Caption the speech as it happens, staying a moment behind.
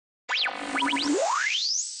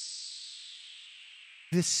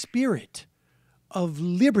the spirit of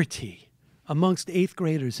liberty amongst eighth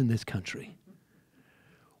graders in this country.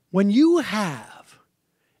 When you have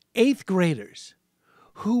eighth graders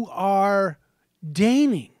who are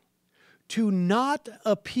deigning to not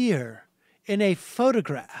appear in a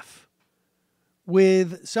photograph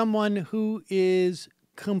with someone who is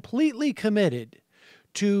completely committed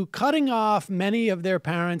to cutting off many of their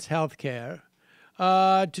parents' health care,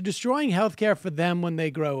 to destroying health care for them when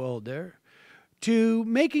they grow older, to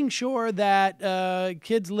making sure that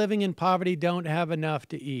kids living in poverty don't have enough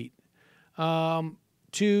to eat,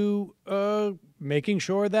 to making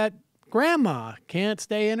sure that grandma can't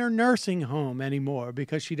stay in her nursing home anymore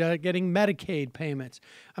because she's not getting Medicaid payments.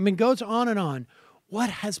 I mean, goes on and on. What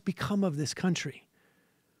has become of this country?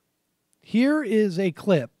 Here is a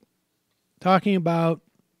clip talking about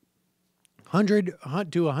 100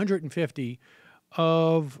 to 150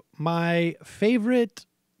 of my favorite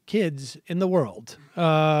kids in the world.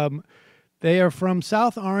 They are from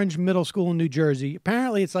South Orange Middle School in New Jersey.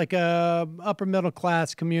 Apparently, it's like a upper middle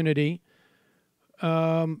class community.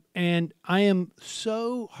 And I am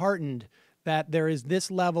so heartened that there is this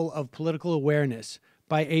level of political awareness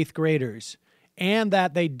by eighth graders and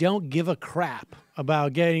that they don't give a crap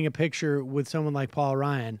about getting a picture with someone like Paul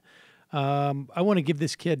Ryan. I want to give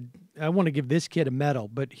this kid a medal,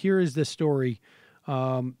 but here is the story.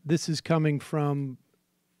 This is coming from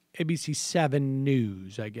ABC 7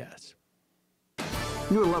 News, I guess.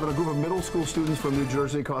 New 11, a group of middle school students from New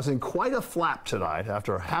Jersey causing quite a flap tonight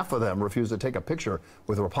after half of them refused to take a picture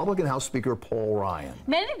with Republican House Speaker Paul Ryan.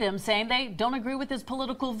 Many of them saying they don't agree with his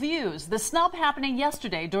political views. The snub happening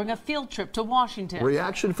yesterday during a field trip to Washington.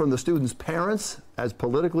 Reaction from the students' parents as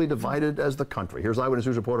politically divided as the country. Here's Eyewitness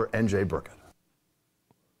News reporter N.J. Burkett.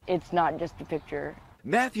 It's not just a picture.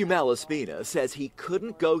 Matthew Malaspina says he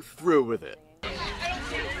couldn't go through with it.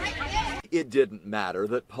 It didn't matter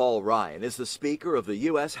that Paul Ryan is the Speaker of the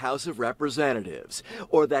U.S. House of Representatives,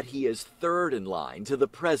 or that he is third in line to the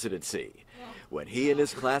presidency. When he and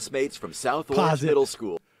his classmates from South Orange Middle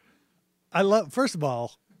School. First of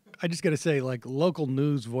all, I just got to say, like, local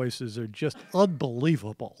news voices are just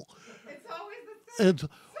unbelievable. It's always the same.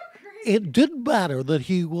 It didn't matter that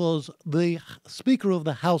he was the Speaker of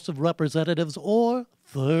the House of Representatives or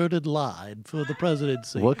third in line for the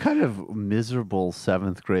presidency. What kind of miserable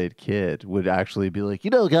seventh grade kid would actually be like,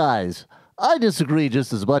 guys, I disagree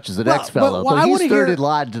just as much as the next fellow, but he's third in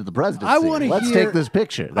line to the presidency. Let's take this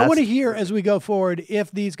picture. I want to hear, as we go forward, if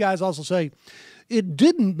these guys also say, it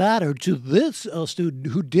didn't matter to this student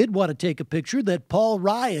who did want to take a picture that Paul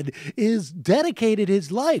Ryan is dedicated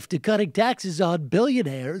his life to cutting taxes on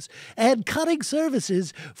billionaires and cutting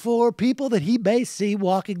services for people that he may see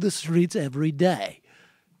walking the streets every day.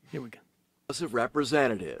 Here we go. House of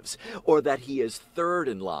Representatives, or that he is third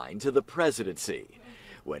in line to the presidency.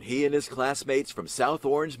 When he and his classmates from South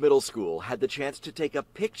Orange Middle School had the chance to take a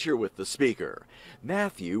picture with the Speaker,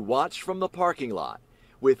 Matthew watched from the parking lot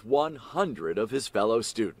with 100 of his fellow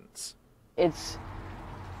students. It's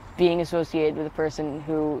being associated with a person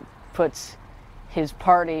who puts his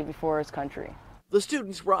party before his country. The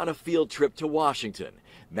students were on a field trip to Washington.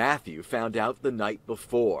 Matthew found out the night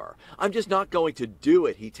before. I'm just not going to do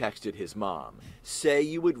it, he texted his mom. Say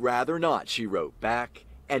you would rather not, she wrote back,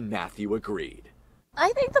 and Matthew agreed.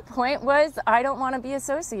 I think the point was I don't want to be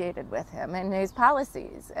associated with him and his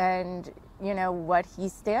policies and, what he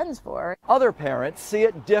stands for. Other parents see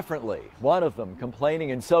it differently. One of them complaining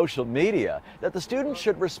in social media that the students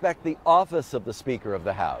should respect the office of the Speaker of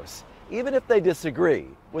the House, even if they disagree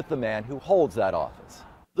with the man who holds that office.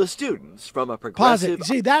 The students from a progressive... Pause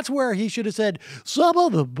it. See, that's where he should have said, some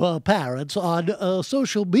of the parents on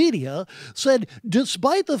social media said,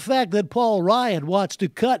 despite the fact that Paul Ryan wants to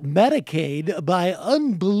cut Medicaid by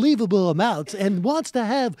unbelievable amounts and wants to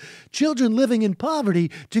have children living in poverty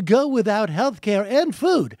to go without health care and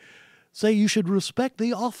food, say you should respect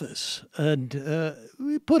the office and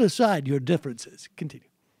put aside your differences. Continue.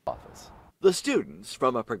 Office. The students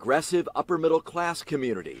from a progressive upper-middle-class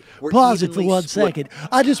community were Pause it for one split. second.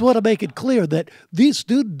 I just want to make it clear that these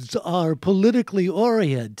students are politically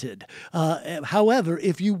oriented. However,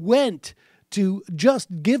 if you went to just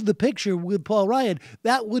give the picture with Paul Ryan,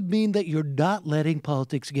 that would mean that you're not letting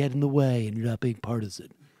politics get in the way and you're not being partisan.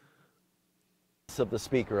 Of the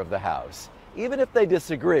Speaker of the House, even if they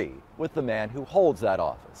disagree with the man who holds that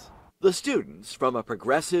office. The students from a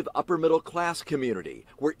progressive upper-middle-class community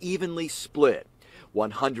were evenly split.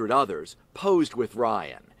 100 others posed with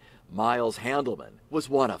Ryan. Miles Handelman was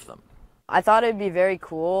one of them. I thought it'd be very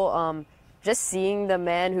cool just seeing the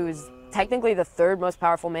man who's technically the third most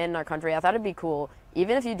powerful man in our country. I thought it'd be cool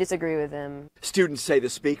even if you disagree with him. Students say the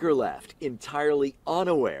speaker left entirely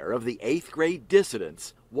unaware of the 8th grade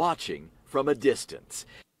dissidents watching from a distance.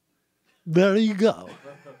 There you go.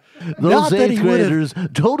 Those 8th graders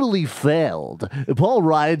totally failed. Paul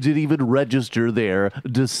Ryan didn't even register their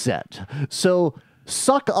dissent. So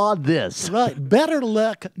suck on this. Right. Better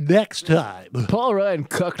luck next time. Paul Ryan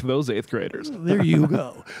cucked those 8th graders. There you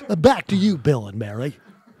go. Back to you, Bill and Mary.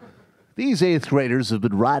 These 8th graders have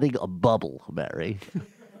been riding a bubble, Mary.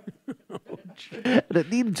 And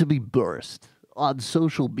it needed to be burst on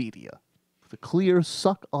social media with a clear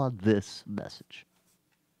suck on this message.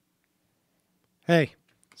 Hey,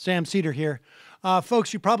 Sam Seder here.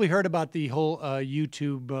 Folks, you probably heard about the whole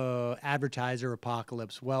YouTube advertiser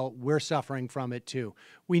apocalypse. Well, we're suffering from it too.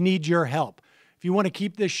 We need your help. If you want to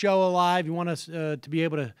keep this show alive, you want us to be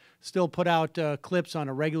able to still put out clips on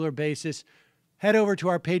a regular basis, head over to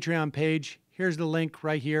our Patreon page. Here's the link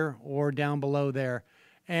right here or down below there.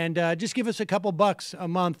 And just give us a couple bucks a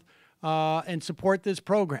month and support this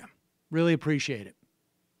program. Really appreciate it.